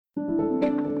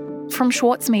From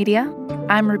Schwartz Media,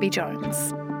 I'm Ruby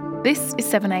Jones. This is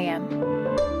 7am.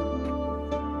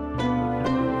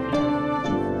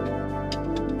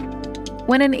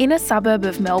 When an inner suburb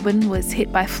of Melbourne was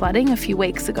hit by flooding a few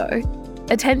weeks ago,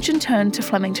 attention turned to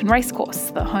Flemington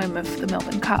Racecourse, the home of the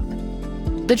Melbourne Cup.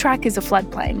 The track is a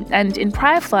floodplain, and in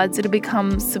prior floods it had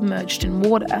become submerged in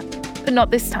water, but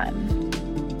not this time.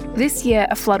 This year,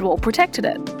 a flood wall protected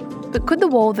it. But could the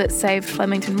wall that saved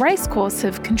Flemington Racecourse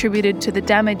have contributed to the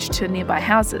damage to nearby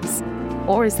houses?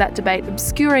 Or is that debate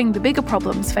obscuring the bigger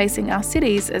problems facing our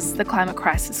cities as the climate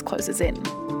crisis closes in?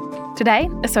 Today,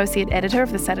 Associate Editor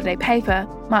of the Saturday paper,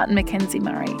 Martin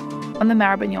Mackenzie-Murray, on the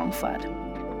Maribyrnong flood.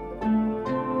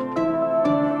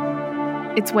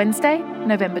 It's Wednesday,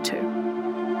 November 2.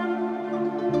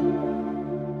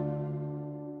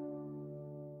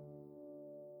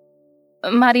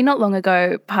 Marty, not long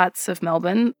ago, parts of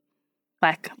Melbourne,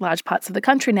 like large parts of the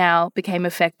country now, became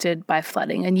affected by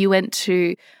flooding, and you went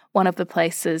to one of the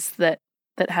places that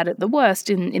had it the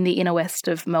worst in the inner west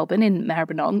of Melbourne, in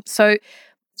Maribyrnong. So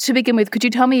to begin with, could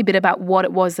you tell me a bit about what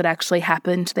it was that actually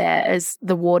happened there as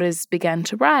the waters began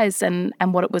to rise and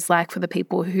what it was like for the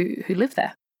people who live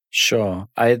there? Sure.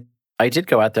 I did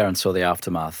go out there and saw the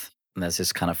aftermath, and there's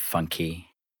this kind of funky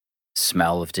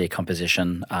smell of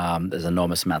decomposition. There's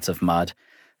enormous amounts of mud.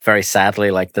 Very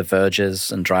sadly, like, the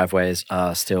verges and driveways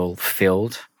are still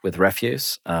filled with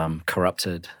refuse,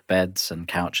 corrupted beds and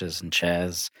couches and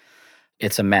chairs.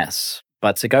 It's a mess.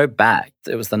 But to go back,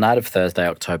 it was the night of Thursday,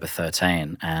 October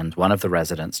 13, and one of the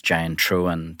residents, Jane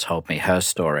Trewin, told me her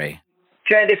story.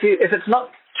 Jane, if it's not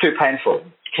too painful,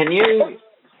 can you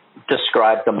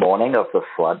describe the morning of the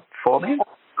flood for me?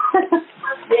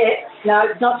 Yeah, no,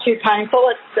 it's not too painful.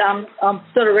 It's I'm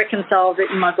sort of reconciled it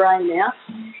in my brain now.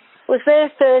 I was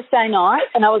there Thursday night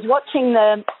and I was watching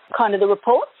the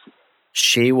reports.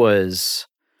 She was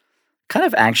kind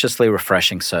of anxiously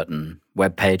refreshing certain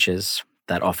web pages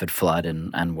that offered flood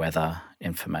and weather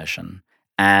information.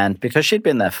 And because she'd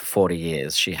been there for 40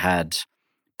 years, she had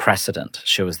precedent.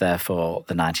 She was there for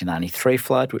the 1993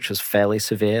 flood, which was fairly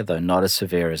severe, though not as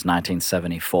severe as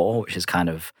 1974, which is kind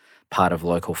of part of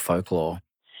local folklore.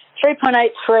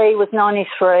 3.83 was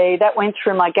 93. That went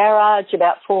through my garage,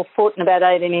 about 4 foot and about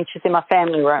 18 inches in my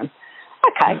family room.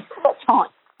 Okay, that's fine.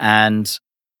 And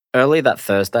early that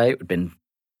Thursday, it had been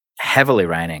heavily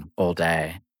raining all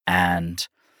day. And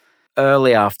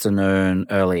early afternoon,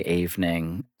 early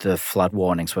evening, the flood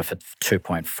warnings were for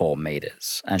 2.4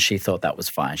 metres. And she thought that was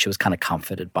fine. She was kind of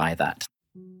comforted by that.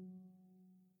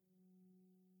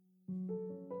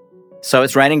 So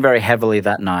it's raining very heavily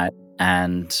that night,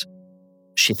 and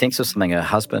she thinks of something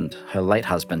her late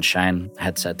husband, Shane,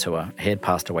 had said to her. He had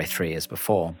passed away 3 years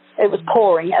before. It was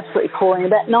pouring, absolutely pouring.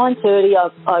 About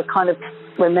 9:30, I kind of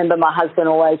remember my husband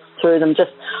always threw them,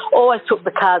 just always took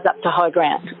the cars up to high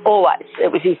ground. Always.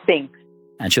 It was his thing.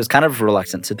 And she was kind of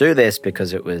reluctant to do this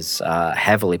because it was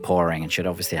heavily pouring and she'd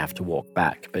obviously have to walk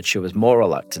back. But she was more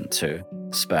reluctant to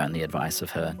spurn the advice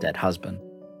of her dead husband.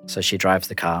 So she drives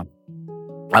the car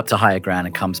up to higher ground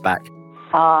and comes back.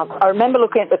 I remember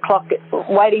looking at the clock,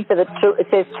 waiting for the 2. It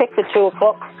says check the 2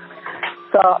 o'clock.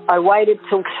 So I waited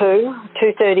till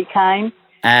 2:30 came.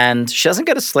 And she doesn't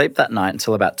go to sleep that night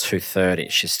until about 2:30.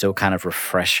 She's still kind of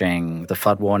refreshing the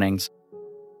flood warnings.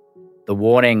 The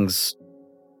warnings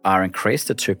are increased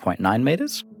to 2.9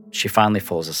 metres. She finally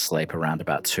falls asleep around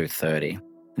about 2:30.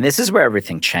 And this is where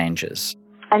everything changes.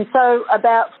 And so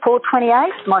about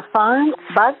 4:28, my phone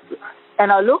buzzed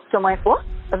and I looked and went, what?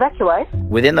 Evacuate?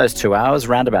 Within those 2 hours,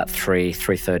 around about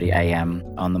 3:30 a.m.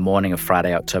 on the morning of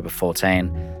Friday, October 14,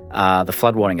 the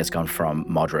flood warning has gone from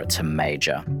moderate to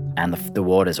major, and the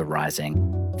waters are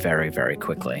rising very, very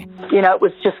quickly. You know, it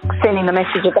was just sending the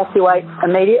message, evacuate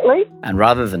immediately. And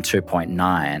rather than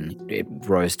 2.9, it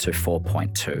rose to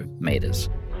 4.2 metres.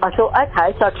 I thought,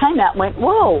 okay, so I came out and went,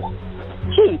 whoa,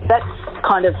 gee, that's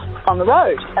kind of on the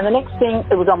road. And the next thing,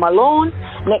 it was on my lawn.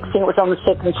 Next thing, it was on the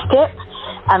second step.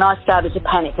 And I started to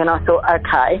panic and I thought,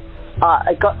 okay,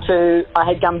 I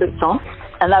had gumboots on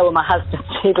and they were my husband's.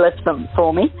 He'd left them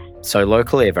for me. So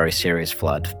locally, a very serious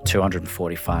flood.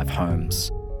 245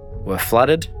 homes were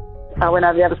flooded. I went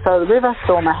over the other side of the river,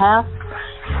 saw my house.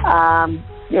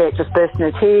 It just burst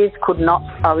into tears,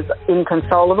 I was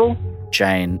inconsolable.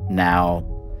 Jane now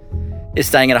is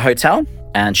staying in a hotel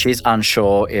and she's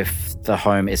unsure if the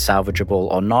home is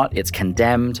salvageable or not. It's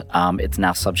condemned. It's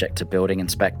now subject to building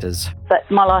inspectors. But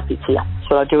my life is here. That's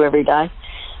what I do every day.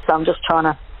 So I'm just trying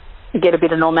to get a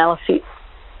bit of normality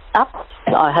up.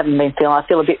 I haven't been feeling, I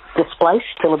feel a bit displaced,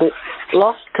 feel a bit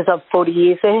lost because I've 40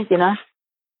 years there, you know.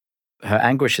 her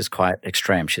anguish is quite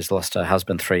extreme. She's lost her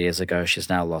husband 3 years ago. She's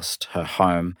now lost her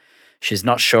home. She's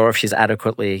not sure if she's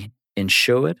adequately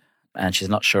insured, and she's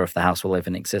not sure if the house will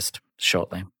even exist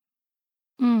shortly.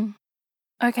 Mm.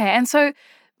 Okay, and so,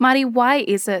 Marty, why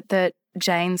is it that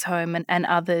Jane's home and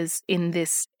others in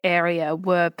this area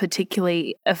were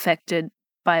particularly affected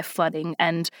by flooding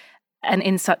and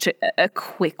in such a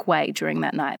quick way during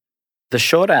that night? The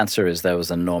short answer is there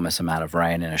was an enormous amount of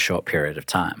rain in a short period of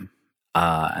time,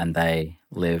 and they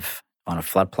live on a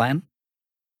floodplain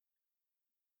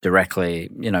directly,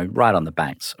 right on the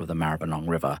banks of the Maribyrnong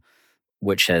River,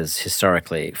 which has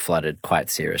historically flooded quite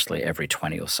seriously every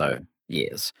 20 or so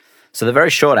years. So the very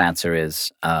short answer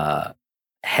is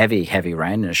heavy, heavy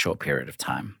rain in a short period of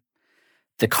time.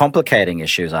 The complicating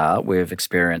issues are we've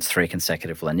experienced 3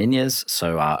 consecutive La Niñas,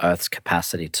 so our Earth's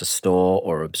capacity to store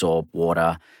or absorb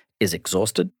water is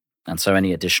exhausted, and so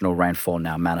any additional rainfall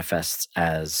now manifests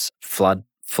as flood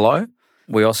flow.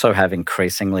 We also have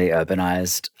increasingly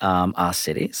urbanized our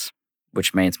cities,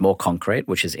 which means more concrete,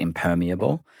 which is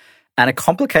impermeable. And a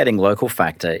complicating local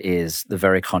factor is the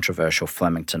very controversial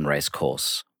Flemington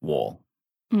Racecourse wall.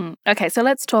 Okay, so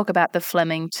let's talk about the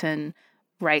Flemington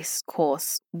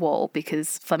Racecourse wall,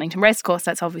 because Flemington Racecourse,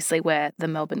 that's obviously where the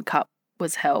Melbourne Cup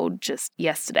was held just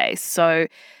yesterday. So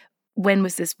when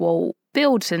was this wall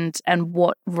built and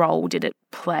what role did it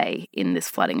play in this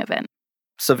flooding event?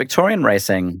 So Victorian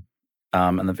Racing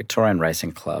and the Victorian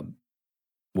Racing Club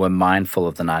were mindful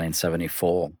of the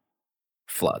 1974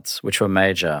 floods, which were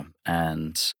major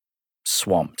and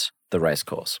swamped the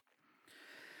racecourse.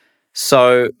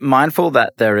 So mindful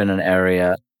that they're in an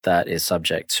area that is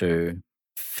subject to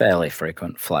fairly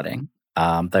frequent flooding,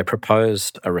 they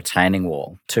proposed a retaining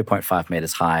wall, 2.5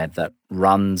 metres high, that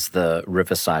runs the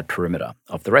riverside perimeter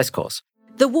of the racecourse.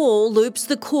 The wall loops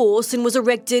the course and was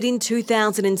erected in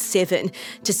 2007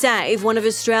 to save one of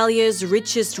Australia's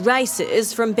richest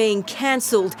races from being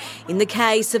cancelled in the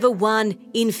case of a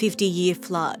 1-in-50-year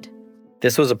flood.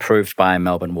 This was approved by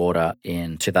Melbourne Water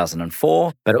in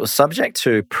 2004, but it was subject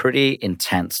to pretty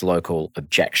intense local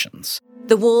objections.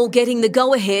 The wall getting the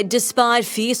go-ahead despite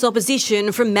fierce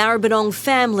opposition from Maribyrnong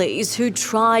families who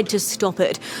tried to stop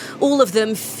it. All of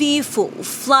them fearful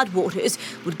floodwaters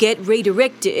would get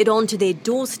redirected onto their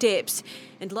doorsteps.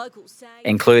 And locals say...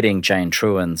 including Jane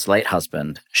Truan's late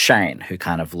husband, Shane, who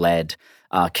kind of led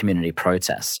community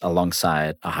protests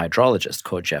alongside a hydrologist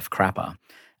called Jeff Crapper.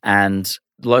 And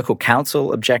local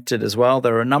council objected as well.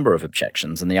 There were a number of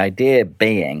objections, and the idea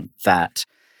being that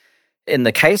in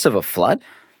the case of a flood,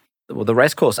 the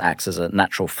racecourse acts as a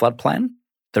natural floodplain.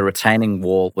 The retaining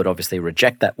wall would obviously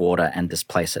reject that water and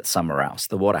displace it somewhere else.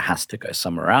 The water has to go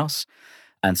somewhere else.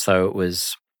 And so it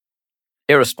was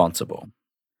irresponsible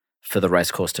for the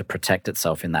racecourse to protect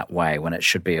itself in that way when it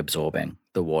should be absorbing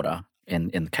the water in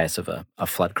the case of a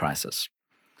flood crisis.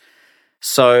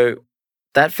 So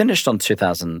that finished on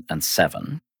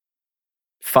 2007.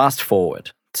 Fast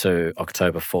forward to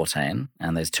October 14,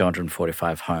 and there's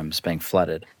 245 homes being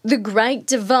flooded. The Great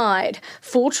Divide,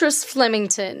 Fortress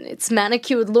Flemington, its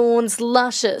manicured lawns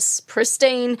luscious,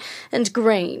 pristine and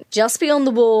green. Just beyond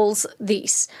the walls,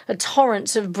 this, a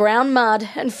torrent of brown mud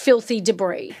and filthy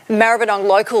debris. Maribyrnong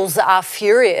locals are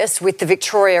furious with the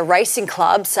Victoria Racing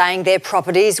Club, saying their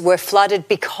properties were flooded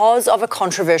because of a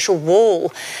controversial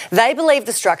wall. They believe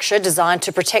the structure, designed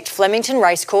to protect Flemington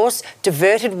Racecourse,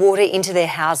 diverted water into their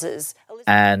houses.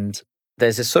 And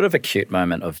there's this sort of acute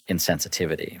moment of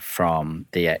insensitivity from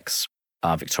the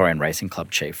ex-Victorian Racing Club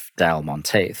chief, Dale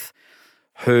Monteith,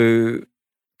 who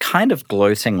kind of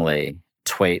gloatingly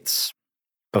tweets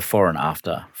before and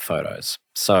after photos.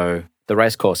 So the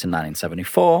racecourse in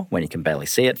 1974, when you can barely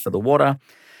see it for the water,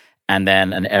 and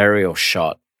then an aerial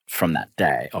shot from that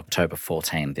day, October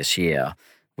 14 this year,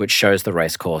 which shows the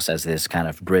racecourse as this kind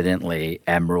of brilliantly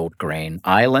emerald green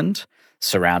island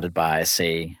surrounded by a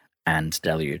sea and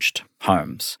deluged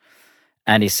homes.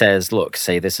 And he says, look,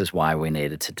 see, this is why we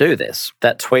needed to do this.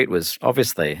 That tweet was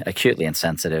obviously acutely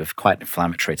insensitive, quite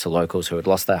inflammatory to locals who had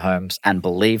lost their homes and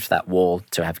believed that wall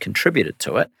to have contributed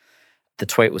to it. The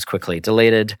tweet was quickly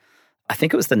deleted. I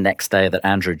think it was the next day that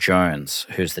Andrew Jones,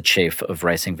 who's the chief of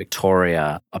Racing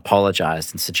Victoria,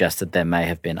 apologised and suggested there may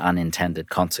have been unintended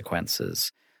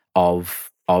consequences of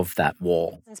that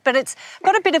wall. But it's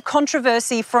got a bit of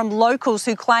controversy from locals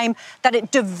who claim that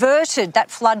it diverted that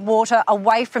flood water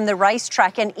away from the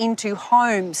racetrack and into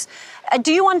homes.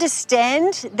 Do you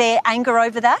understand their anger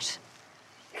over that?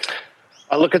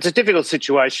 Look, it's a difficult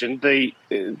situation. The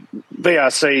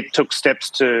VRC took steps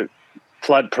to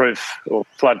flood-proof or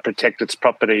flood-protect its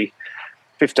property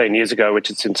 15 years ago, which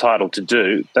it's entitled to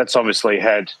do, that's obviously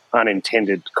had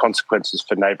unintended consequences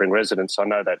for neighbouring residents. I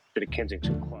know that bit of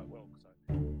Kensington quite well.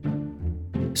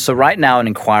 So right now an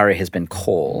inquiry has been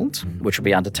called, which will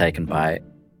be undertaken by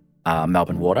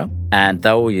Melbourne Water, and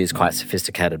they will use quite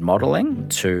sophisticated modelling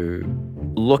to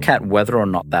look at whether or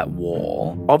not that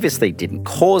wall obviously didn't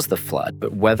cause the flood,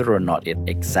 but whether or not it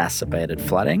exacerbated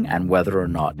flooding and whether or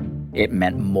not it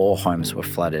meant more homes were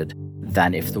flooded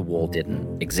than if the wall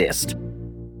didn't exist.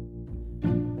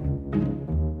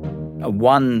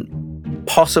 One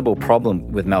possible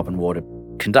problem with Melbourne Water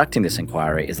conducting this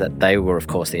inquiry is that they were, of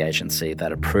course, the agency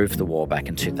that approved the wall back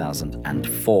in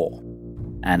 2004.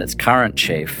 And its current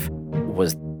chief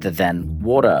was the then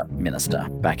water minister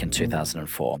back in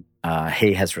 2004.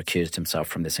 He has recused himself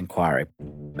from this inquiry.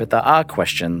 But there are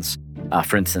questions,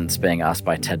 for instance, being asked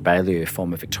by Ted Baillieu,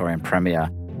 former Victorian Premier,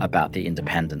 about the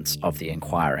independence of the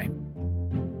inquiry.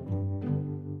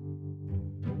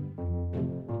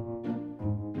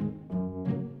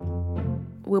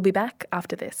 We'll be back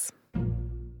after this.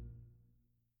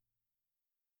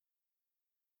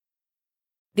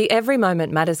 The Every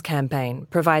Moment Matters campaign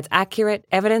provides accurate,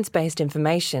 evidence-based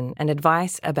information and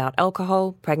advice about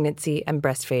alcohol, pregnancy and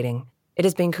breastfeeding. It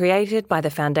has been created by the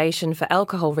Foundation for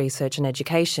Alcohol Research and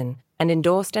Education and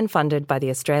endorsed and funded by the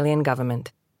Australian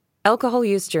Government. Alcohol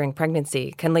use during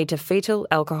pregnancy can lead to fetal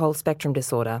alcohol spectrum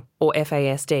disorder, or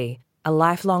FASD, a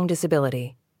lifelong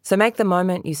disability. So make the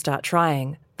moment you start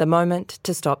trying the moment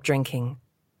to stop drinking.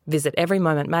 Visit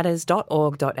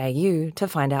everymomentmatters.org.au to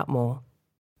find out more.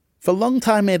 For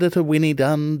longtime editor Winnie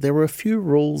Dunn, there were a few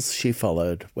rules she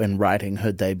followed when writing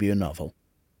her debut novel.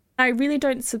 I really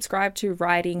don't subscribe to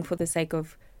writing for the sake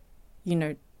of,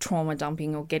 trauma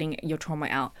dumping or getting your trauma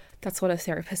out. That's what a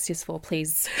therapist is for,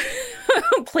 please.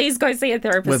 Please go see a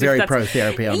therapist. We're very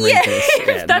pro-therapy on Read This.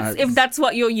 If that's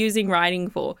what you're using writing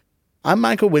for. I'm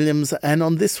Michael Williams, and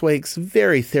on this week's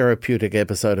very therapeutic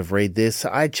episode of Read This,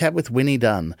 I chat with Winnie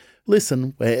Dunn.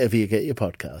 Listen wherever you get your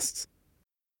podcasts.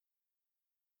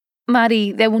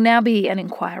 Marty, there will now be an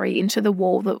inquiry into the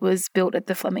wall that was built at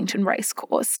the Flemington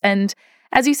Racecourse. And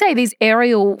as you say, these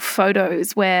aerial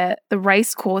photos where the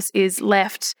racecourse is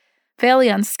left fairly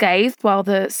unscathed while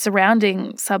the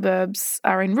surrounding suburbs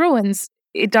are in ruins,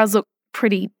 it does look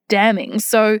pretty damning.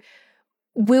 So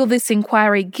will this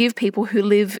inquiry give people who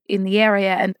live in the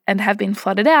area and have been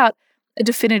flooded out a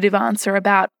definitive answer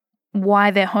about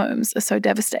why their homes are so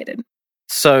devastated?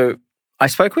 So I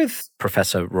spoke with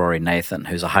Professor Rory Nathan,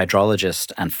 who's a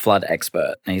hydrologist and flood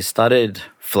expert, and he's studied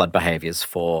flood behaviours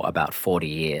for about 40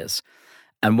 years.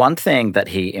 And one thing that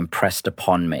he impressed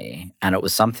upon me, and it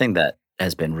was something that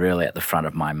has been really at the front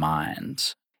of my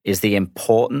mind, is the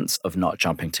importance of not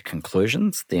jumping to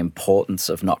conclusions, the importance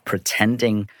of not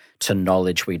pretending to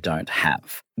knowledge we don't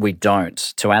have. We don't,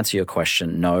 to answer your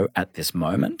question, know at this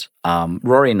moment.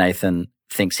 Rory Nathan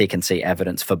thinks he can see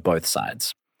evidence for both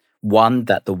sides. One,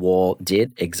 that the wall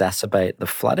did exacerbate the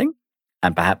flooding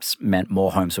and perhaps meant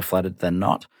more homes were flooded than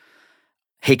not.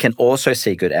 He can also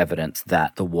see good evidence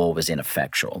that the wall was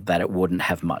ineffectual, that it wouldn't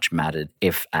have much mattered,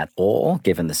 if at all,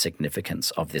 given the significance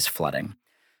of this flooding.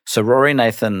 So Rory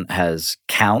Nathan has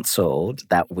counselled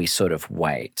that we sort of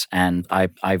wait, and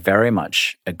I very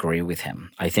much agree with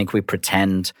him. I think we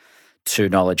pretend to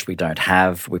knowledge we don't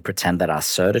have. We pretend that our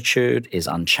certitude is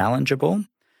unchallengeable,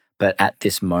 but at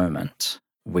this moment,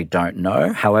 we don't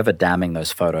know, however damning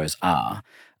those photos are.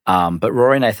 But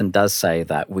Rory Nathan does say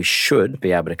that we should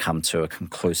be able to come to a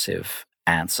conclusive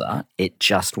answer. It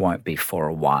just won't be for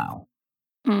a while.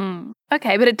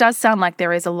 Okay, but it does sound like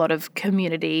there is a lot of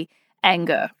community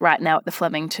anger right now at the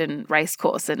Flemington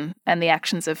Racecourse, and the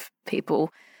actions of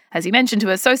people, as you mentioned, who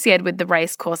are associated with the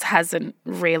racecourse hasn't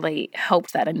really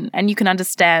helped that. And you can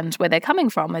understand where they're coming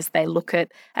from as they look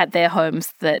at their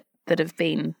homes that have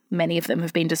been, many of them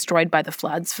have been destroyed by the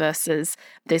floods, versus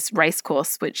this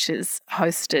racecourse, which has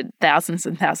hosted thousands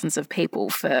and thousands of people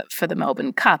for the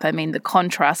Melbourne Cup. I mean, the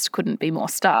contrast couldn't be more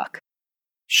stark.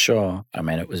 Sure. I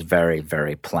mean, it was very,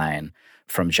 very plain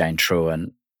from Jane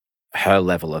Trewin, her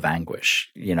level of anguish.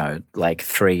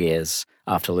 3 years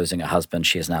after losing her husband,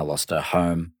 she has now lost her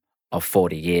home of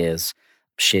 40 years.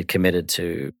 She had committed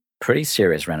to pretty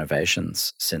serious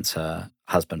renovations since her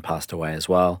husband passed away as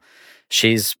well.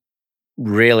 She's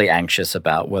really anxious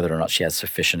about whether or not she has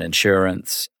sufficient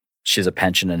insurance. She's a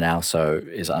pensioner now, so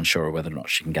is unsure whether or not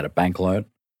she can get a bank loan.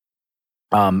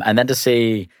 And then to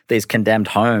see these condemned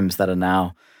homes that are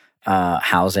now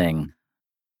housing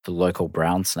the local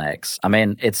brown snakes. I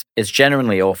mean, it's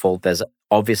genuinely awful. There's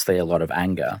obviously a lot of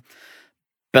anger.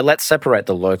 But let's separate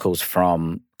the locals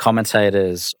from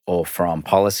commentators or from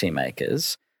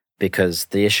policymakers. because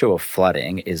the issue of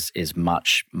flooding is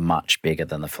much, much bigger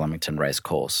than the Flemington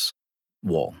Racecourse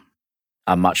wall,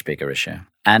 a much bigger issue.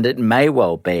 And it may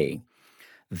well be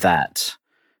that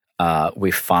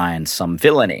we find some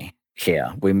villainy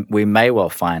here. We may well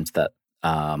find that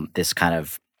this kind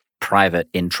of private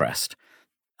interest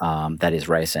that is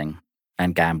racing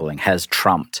and gambling has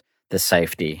trumped the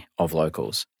safety of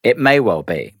locals. It may well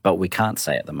be, but we can't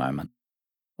say at the moment.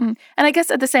 And I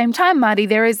guess at the same time, Marty,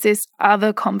 there is this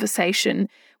other conversation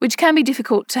which can be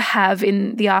difficult to have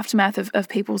in the aftermath of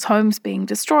people's homes being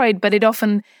destroyed, but it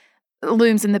often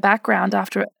looms in the background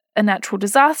after a natural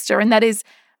disaster, and that is,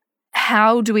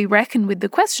 how do we reckon with the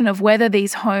question of whether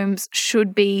these homes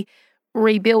should be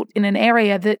rebuilt in an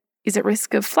area that is at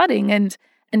risk of flooding, and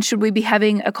should we be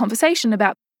having a conversation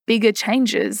about bigger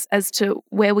changes as to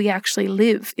where we actually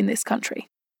live in this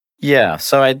country? Yeah,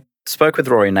 so I spoke with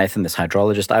Rory Nathan, this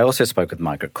hydrologist. I also spoke with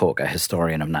Margaret Cook, a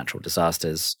historian of natural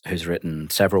disasters, who's written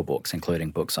several books, including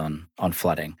books on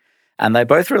flooding. And they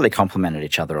both really complimented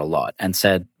each other a lot and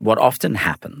said what often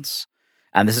happens,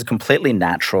 and this is completely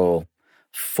natural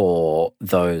for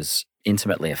those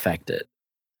intimately affected,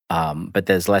 but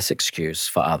there's less excuse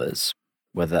for others,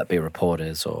 whether that be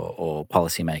reporters or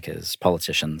policymakers,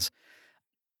 politicians.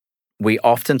 We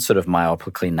often sort of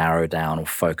myopically narrow down or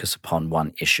focus upon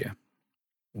one issue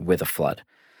with a flood,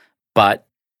 but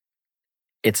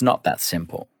it's not that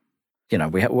simple. You know,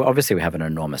 we have an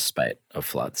enormous spate of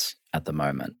floods at the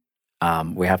moment.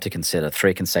 We have to consider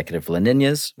 3 consecutive La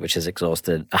Niñas, which has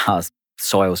exhausted our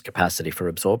soil's capacity for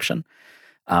absorption.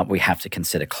 We have to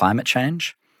consider climate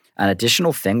change. An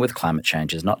additional thing with climate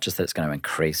change is not just that it's going to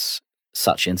increase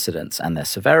such incidents and their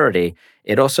severity,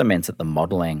 it also means that the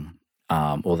modelling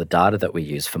or the data that we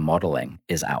use for modelling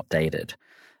is outdated.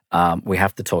 We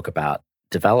have to talk about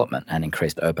development and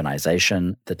increased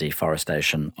urbanization, the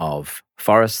deforestation of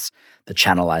forests, the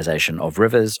channelization of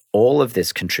rivers. All of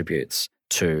this contributes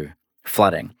to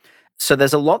flooding. So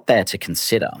there's a lot there to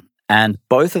consider. And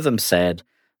both of them said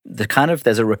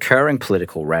there's a recurring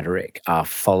political rhetoric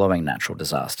following natural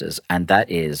disasters, and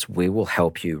that is, we will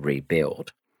help you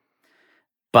rebuild.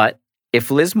 But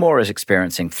if Lismore is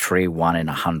experiencing 3 1 in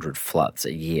 100 floods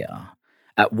a year,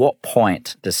 at what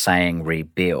point does saying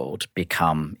rebuild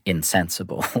become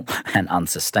insensible and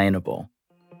unsustainable?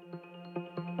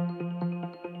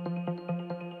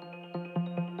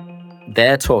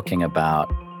 They're talking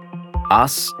about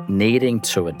us needing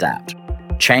to adapt,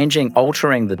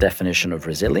 altering the definition of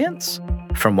resilience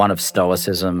from one of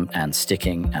stoicism and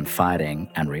sticking and fighting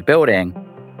and rebuilding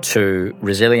to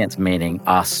resilience meaning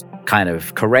us kind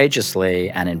of courageously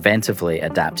and inventively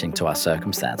adapting to our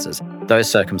circumstances. Those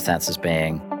circumstances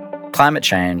being climate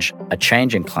change, a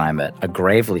changing climate, a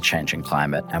gravely changing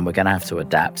climate, and we're going to have to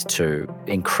adapt to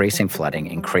increasing flooding,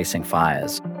 increasing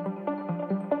fires.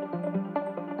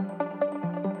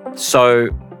 So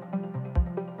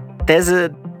there's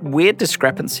a weird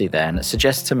discrepancy there, and it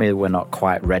suggests to me we're not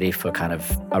quite ready for kind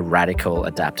of a radical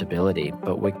adaptability,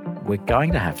 but we're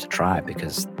going to have to try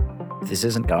because this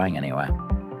isn't going anywhere.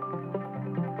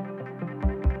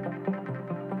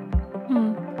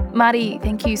 Marty,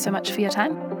 thank you so much for your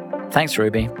time. Thanks,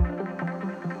 Ruby.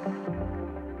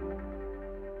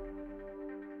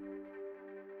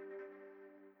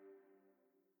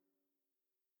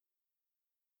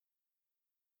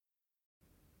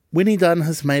 Winnie Dunn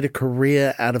has made a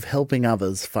career out of helping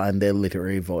others find their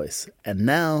literary voice, and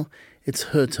now it's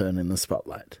her turn in the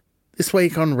spotlight. This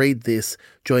week on Read This,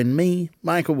 join me,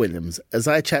 Michael Williams, as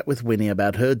I chat with Winnie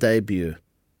about her debut.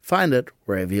 Find it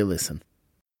wherever you listen.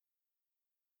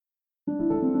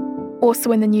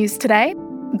 Also in the news today,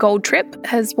 Gold Trip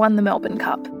has won the Melbourne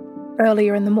Cup.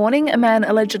 Earlier in the morning, a man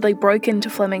allegedly broke into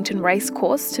Flemington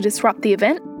Racecourse to disrupt the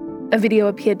event. A video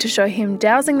appeared to show him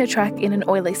dousing the track in an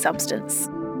oily substance.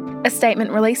 A statement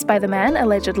released by the man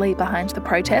allegedly behind the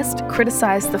protest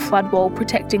criticised the flood wall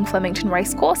protecting Flemington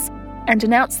Racecourse and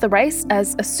denounced the race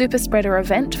as a super spreader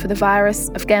event for the virus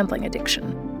of gambling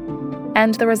addiction.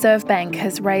 And the Reserve Bank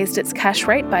has raised its cash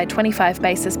rate by 25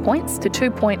 basis points to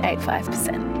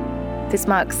 2.85%. This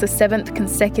marks the 7th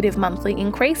consecutive monthly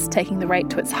increase, taking the rate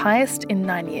to its highest in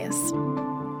 9 years.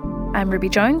 I'm Ruby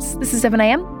Jones. This is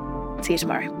 7am. See you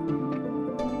tomorrow.